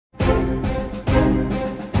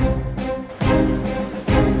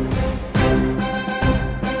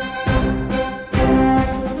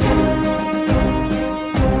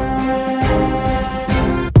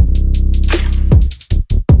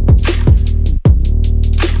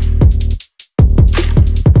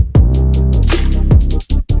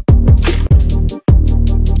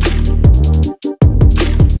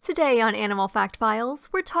Today on Animal Fact Files,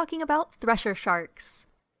 we're talking about thresher sharks.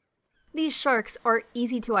 These sharks are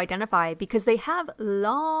easy to identify because they have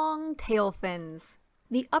long tail fins.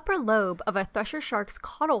 The upper lobe of a thresher shark's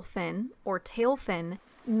caudal fin, or tail fin,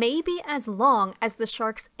 may be as long as the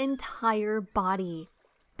shark's entire body.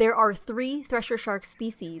 There are 3 thresher shark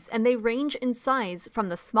species, and they range in size from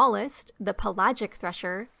the smallest, the pelagic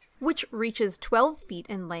thresher, which reaches 12 feet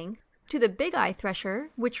in length, to the big-eye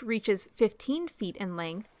thresher, which reaches 15 feet in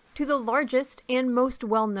length, to the largest and most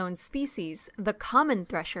well-known species, the common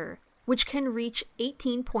thresher, which can reach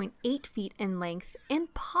 18.8 feet in length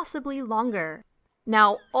and possibly longer.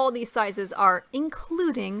 Now, all these sizes are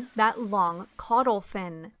including that long caudal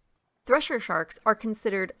fin. Thresher sharks are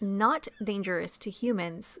considered not dangerous to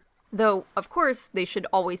humans, though, of course, they should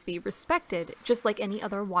always be respected, just like any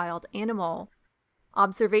other wild animal.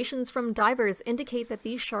 Observations from divers indicate that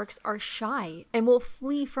these sharks are shy and will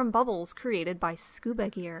flee from bubbles created by scuba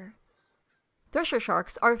gear. Thresher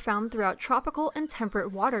sharks are found throughout tropical and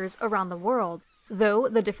temperate waters around the world, though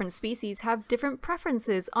the different species have different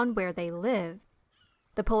preferences on where they live.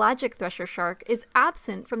 The pelagic thresher shark is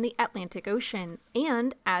absent from the Atlantic Ocean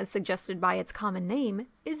and, as suggested by its common name,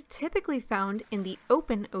 is typically found in the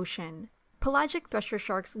open ocean. Pelagic thresher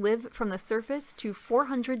sharks live from the surface to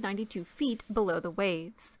 492 feet below the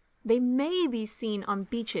waves. They may be seen on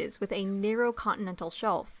beaches with a narrow continental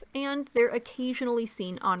shelf, and they're occasionally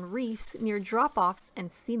seen on reefs near drop-offs and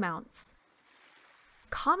seamounts.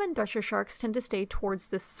 Common thresher sharks tend to stay towards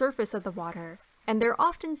the surface of the water, and they're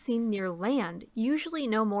often seen near land, usually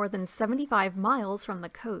no more than 75 miles from the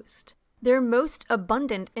coast. They're most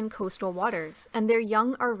abundant in coastal waters, and their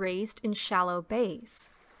young are raised in shallow bays.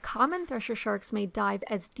 Common thresher sharks may dive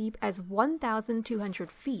as deep as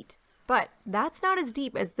 1,200 feet, but that's not as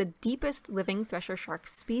deep as the deepest living thresher shark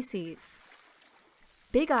species.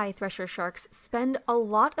 Big-eye thresher sharks spend a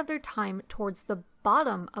lot of their time towards the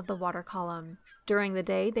bottom of the water column. During the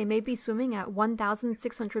day, they may be swimming at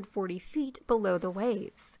 1,640 feet below the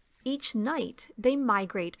waves. Each night, they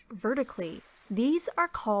migrate vertically. These are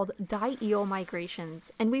called diel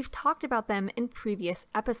migrations, and we've talked about them in previous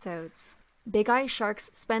episodes. Big-eye sharks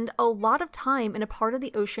spend a lot of time in a part of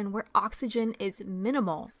the ocean where oxygen is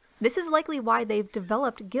minimal. This is likely why they've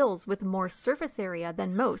developed gills with more surface area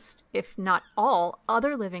than most, if not all,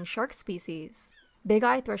 other living shark species.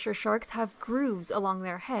 Big-eye thresher sharks have grooves along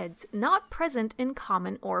their heads, not present in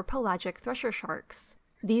common or pelagic thresher sharks.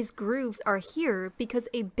 These grooves are here because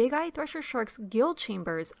a big-eye thresher shark's gill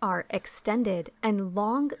chambers are extended, and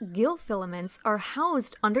long gill filaments are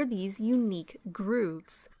housed under these unique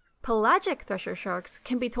grooves. Pelagic thresher sharks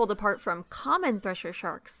can be told apart from common thresher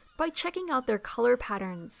sharks by checking out their color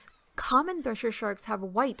patterns. Common thresher sharks have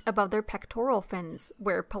white above their pectoral fins,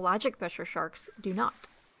 where pelagic thresher sharks do not.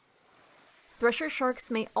 Thresher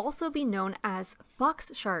sharks may also be known as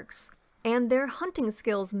fox sharks, and their hunting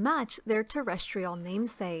skills match their terrestrial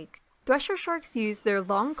namesake. Thresher sharks use their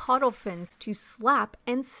long caudal fins to slap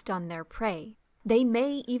and stun their prey. They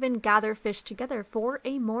may even gather fish together for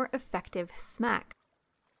a more effective smack.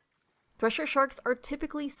 Thresher sharks are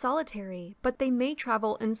typically solitary, but they may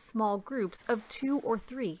travel in small groups of 2 or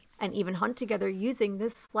 3, and even hunt together using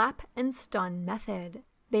this slap and stun method.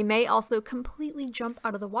 They may also completely jump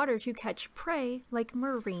out of the water to catch prey like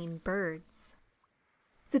marine birds.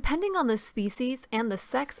 Depending on the species and the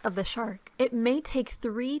sex of the shark, it may take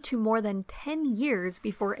 3 to more than 10 years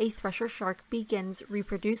before a thresher shark begins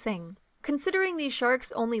reproducing. Considering these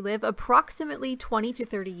sharks only live approximately 20 to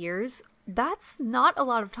 30 years, that's not a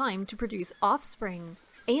lot of time to produce offspring.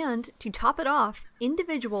 And, to top it off,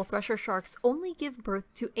 individual thresher sharks only give birth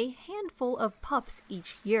to a handful of pups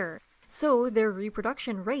each year, so their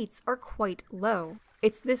reproduction rates are quite low.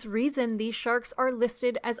 It's this reason these sharks are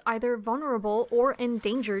listed as either vulnerable or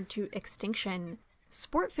endangered to extinction.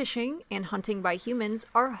 Sport fishing and hunting by humans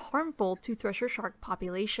are harmful to thresher shark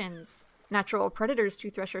populations. Natural predators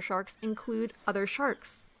to thresher sharks include other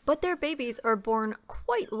sharks, but their babies are born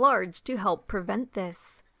quite large to help prevent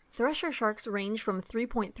this. Thresher sharks range from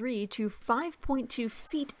 3.3 to 5.2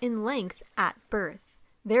 feet in length at birth.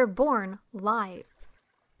 They're born live.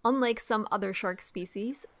 Unlike some other shark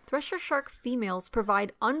species, thresher shark females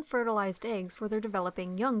provide unfertilized eggs for their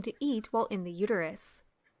developing young to eat while in the uterus.